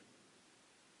stretch.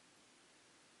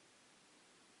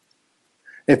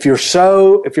 If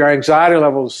your anxiety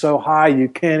level is so high you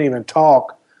can't even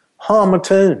talk, hum a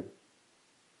tune.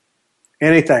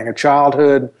 Anything, a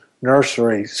childhood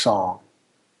nursery song.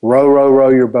 Row, row, row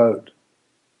your boat.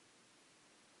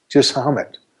 Just hum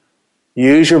it.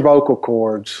 Use your vocal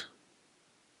cords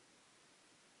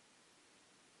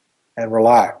and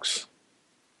relax.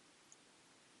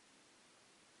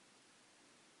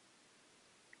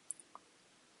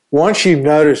 Once you've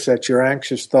noticed that your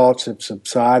anxious thoughts have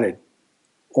subsided,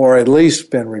 or at least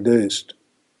been reduced,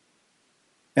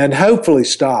 and hopefully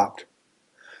stopped,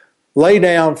 lay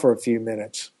down for a few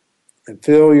minutes and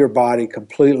feel your body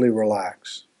completely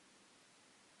relax.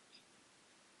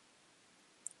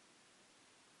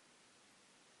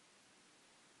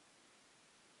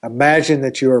 Imagine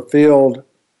that you are filled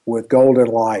with golden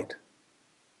light,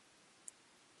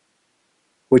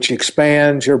 which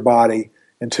expands your body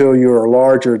until you are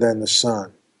larger than the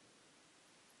sun.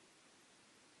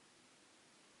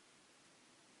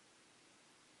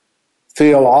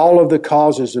 Feel all of the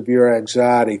causes of your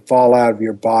anxiety fall out of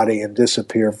your body and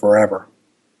disappear forever.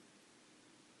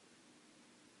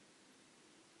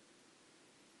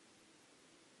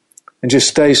 And just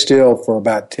stay still for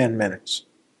about 10 minutes.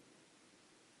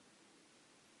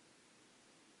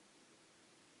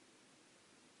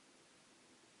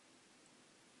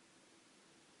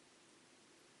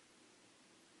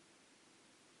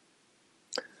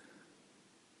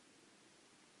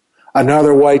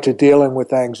 Another way to dealing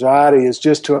with anxiety is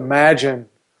just to imagine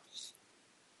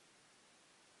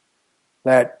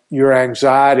that your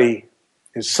anxiety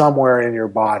is somewhere in your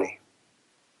body.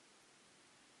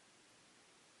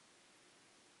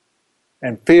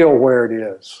 And feel where it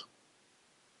is.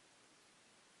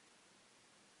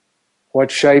 What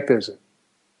shape is it?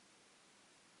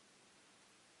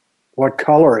 What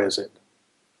color is it?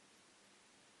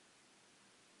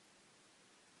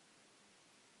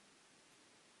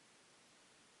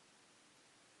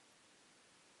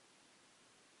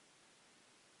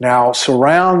 Now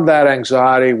surround that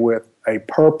anxiety with a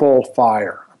purple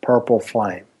fire, a purple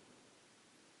flame.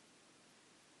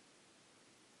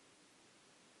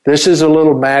 This is a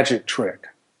little magic trick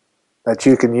that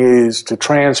you can use to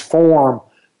transform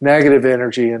negative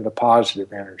energy into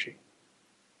positive energy.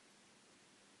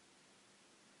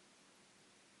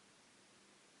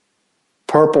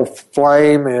 Purple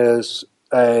flame is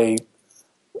an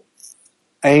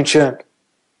ancient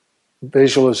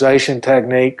visualization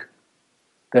technique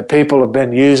that people have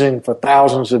been using for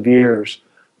thousands of years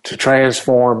to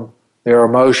transform their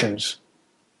emotions,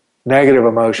 negative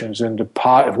emotions, into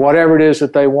whatever it is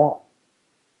that they want.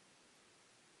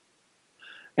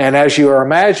 And as you are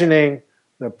imagining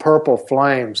the purple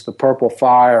flames, the purple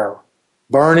fire,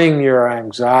 burning your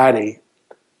anxiety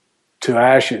to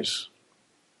ashes,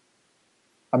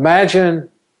 imagine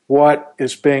what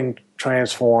is being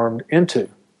transformed into.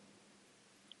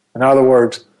 In other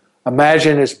words,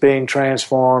 imagine it's being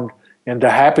transformed into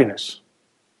happiness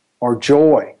or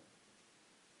joy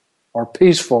or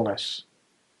peacefulness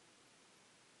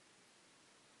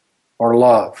or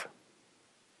love.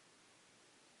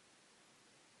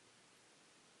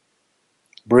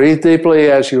 Breathe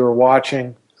deeply as you are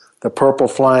watching the purple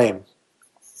flame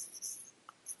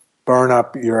burn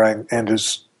up and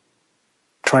just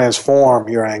transform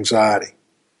your anxiety.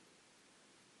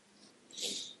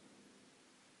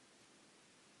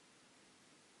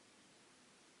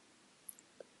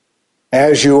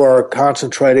 As you are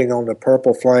concentrating on the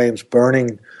purple flames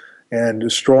burning and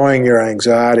destroying your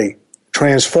anxiety,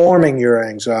 transforming your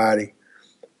anxiety,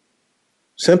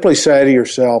 simply say to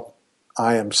yourself,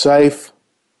 I am safe,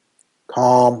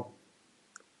 calm,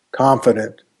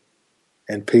 confident,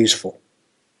 and peaceful.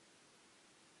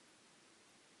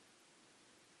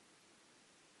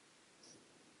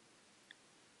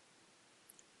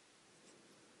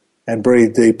 And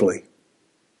breathe deeply.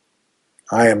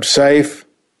 I am safe,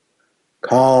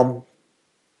 calm,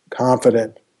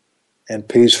 confident, and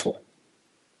peaceful.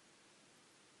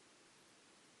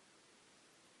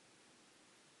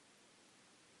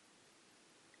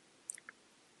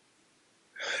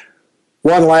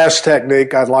 One last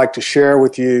technique I'd like to share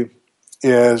with you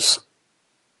is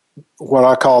what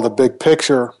I call the big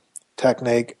picture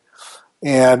technique.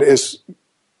 And it's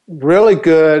really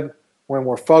good when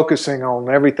we're focusing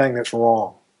on everything that's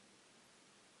wrong.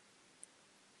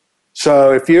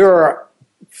 So if you're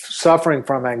suffering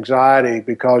from anxiety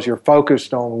because you're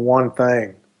focused on one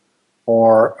thing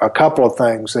or a couple of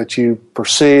things that you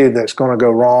perceive that's going to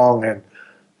go wrong and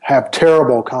have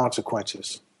terrible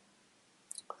consequences,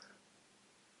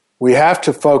 we have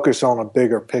to focus on a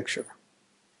bigger picture.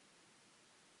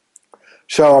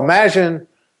 So imagine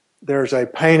there's a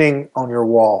painting on your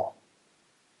wall.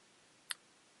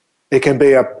 It can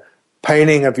be a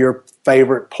painting of your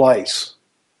favorite place.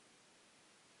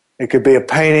 It could be a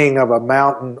painting of a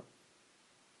mountain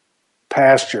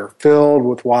pasture filled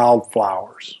with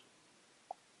wildflowers.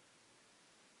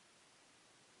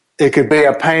 It could be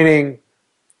a painting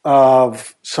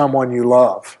of someone you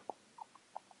love.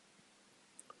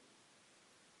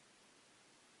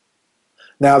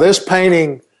 Now, this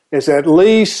painting is at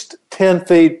least 10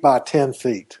 feet by 10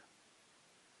 feet.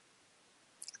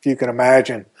 If you can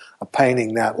imagine a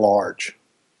painting that large.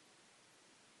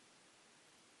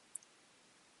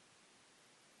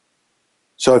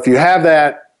 So if you have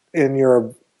that in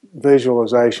your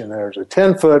visualization, there's a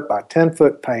 10-foot by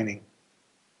 10-foot painting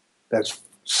that's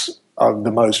of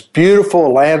the most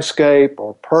beautiful landscape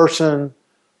or person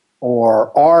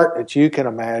or art that you can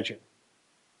imagine.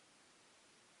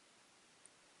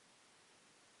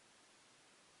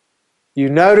 You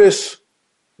notice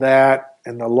that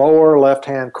in the lower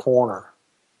left-hand corner,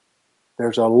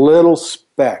 there's a little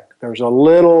speck, there's a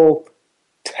little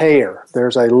tear,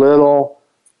 there's a little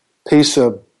piece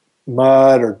of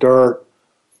mud or dirt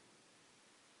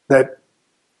that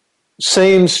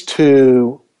seems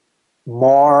to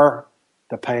mar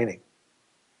the painting.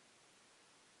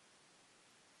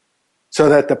 So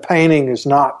that the painting is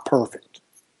not perfect.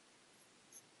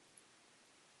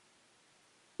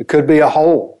 It could be a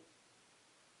hole.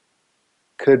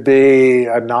 Could be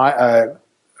a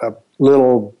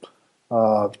little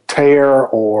tear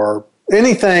or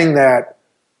anything that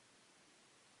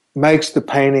makes the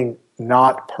painting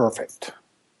not perfect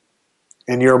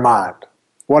in your mind,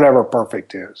 whatever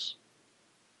perfect is.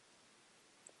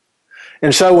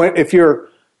 And so if you're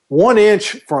 1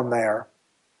 inch from there,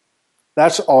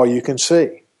 that's all you can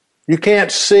see. You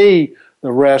can't see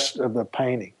the rest of the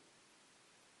painting.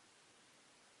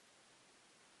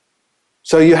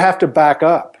 So you have to back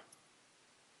up.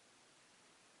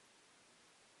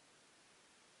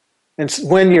 And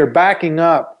when you're backing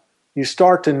up, you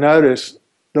start to notice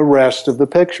the rest of the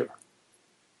picture.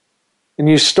 And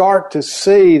you start to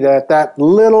see that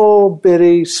little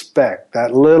bitty speck,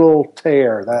 that little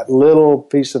tear, that little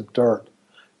piece of dirt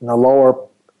in the lower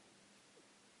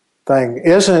thing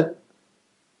isn't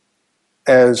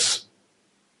as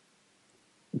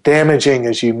damaging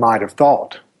as you might have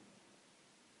thought.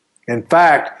 In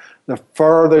fact, the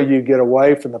further you get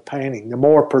away from the painting, the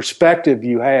more perspective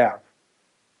you have.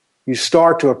 You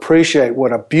start to appreciate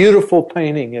what a beautiful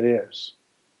painting it is.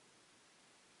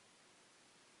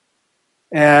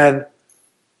 And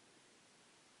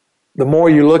the more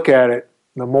you look at it,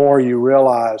 the more you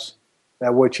realize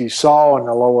that what you saw in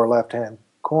the lower left-hand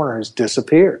corner has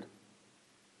disappeared.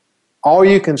 All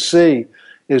you can see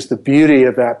is the beauty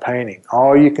of that painting.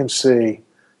 All you can see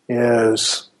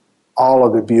is all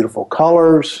of the beautiful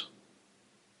colors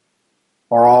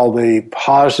or all the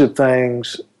positive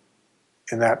things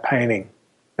in that painting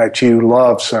that you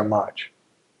love so much.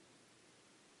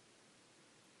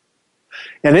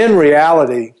 And in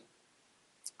reality,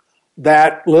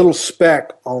 that little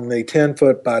speck on the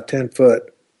 10-foot by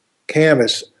 10-foot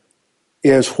canvas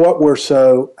is what we're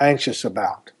so anxious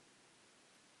about.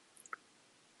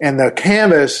 And the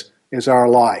canvas is our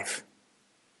life.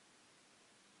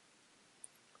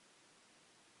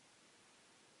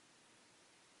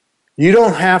 You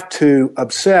don't have to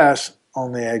obsess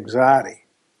on the anxiety.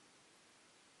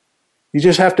 You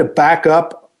just have to back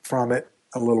up from it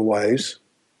a little ways.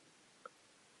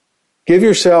 Give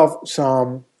yourself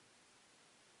some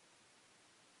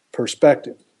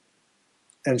perspective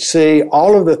and see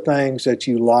all of the things that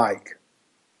you like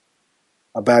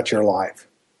about your life.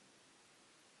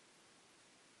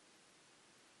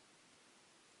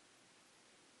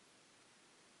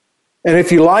 And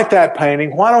if you like that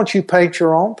painting, why don't you paint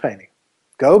your own painting?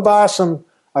 Go buy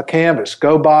a canvas,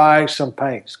 go buy some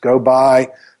paints, go buy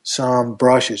some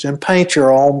brushes and paint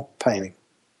your own painting.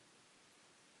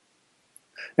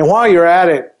 And while you're at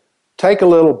it, take a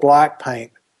little black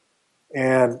paint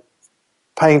and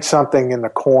paint something in the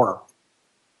corner.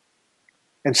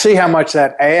 And see how much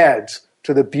that adds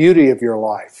to the beauty of your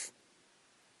life.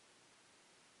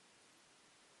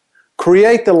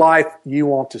 Create the life you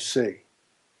want to see.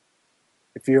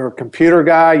 If you're a computer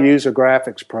guy, use a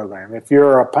graphics program. If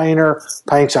you're a painter,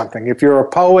 paint something. If you're a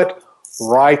poet,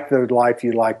 write the life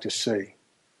you'd like to see.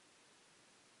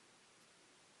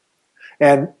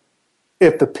 And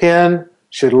if the pen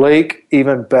should leak,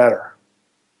 even better.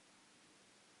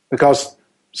 Because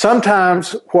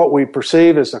sometimes what we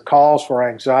perceive as the cause for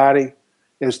anxiety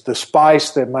is the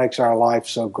spice that makes our life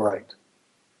so great.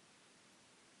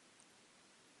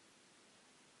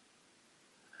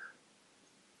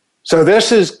 So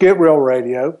this is Get Real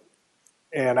Radio,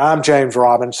 and I'm James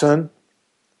Robinson.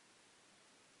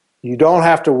 You don't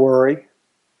have to worry.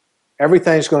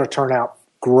 Everything's going to turn out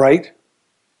great.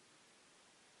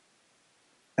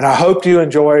 And I hope you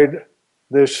enjoyed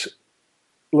this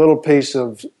little piece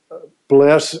of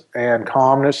bliss and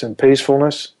calmness and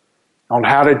peacefulness on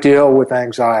how to deal with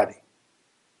anxiety.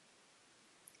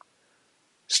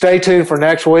 Stay tuned for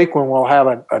next week when we'll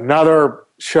have another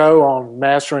show on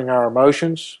mastering our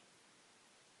emotions.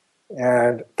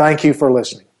 And thank you for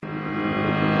listening.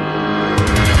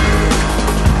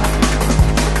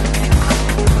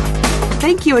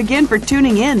 Thank you again for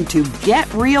tuning in to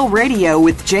Get Real Radio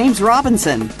with James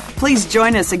Robinson. Please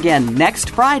join us again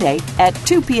next Friday at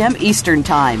 2 p.m. Eastern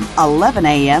Time, 11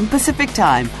 a.m. Pacific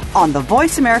Time on the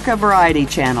Voice America Variety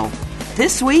Channel.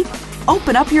 This week,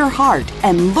 open up your heart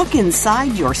and look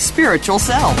inside your spiritual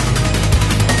self.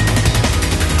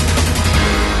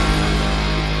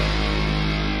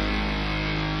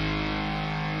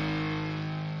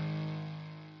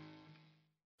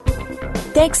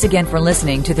 Thanks again for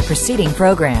listening to the preceding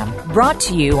program, brought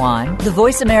to you on the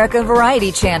Voice America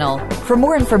Variety Channel. For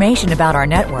more information about our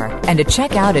network and to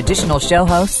check out additional show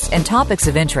hosts and topics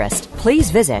of interest, please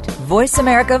visit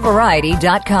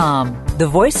voiceamericavariety.com. The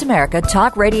Voice America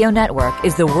Talk Radio Network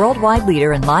is the worldwide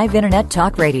leader in live Internet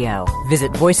talk radio.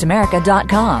 Visit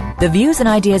voiceamerica.com. The views and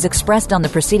ideas expressed on the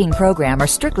preceding program are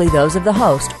strictly those of the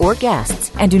host or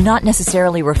guests and do not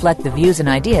necessarily reflect the views and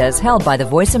ideas held by the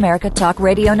Voice America Talk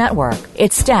Radio Network,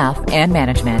 its staff, and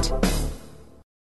management.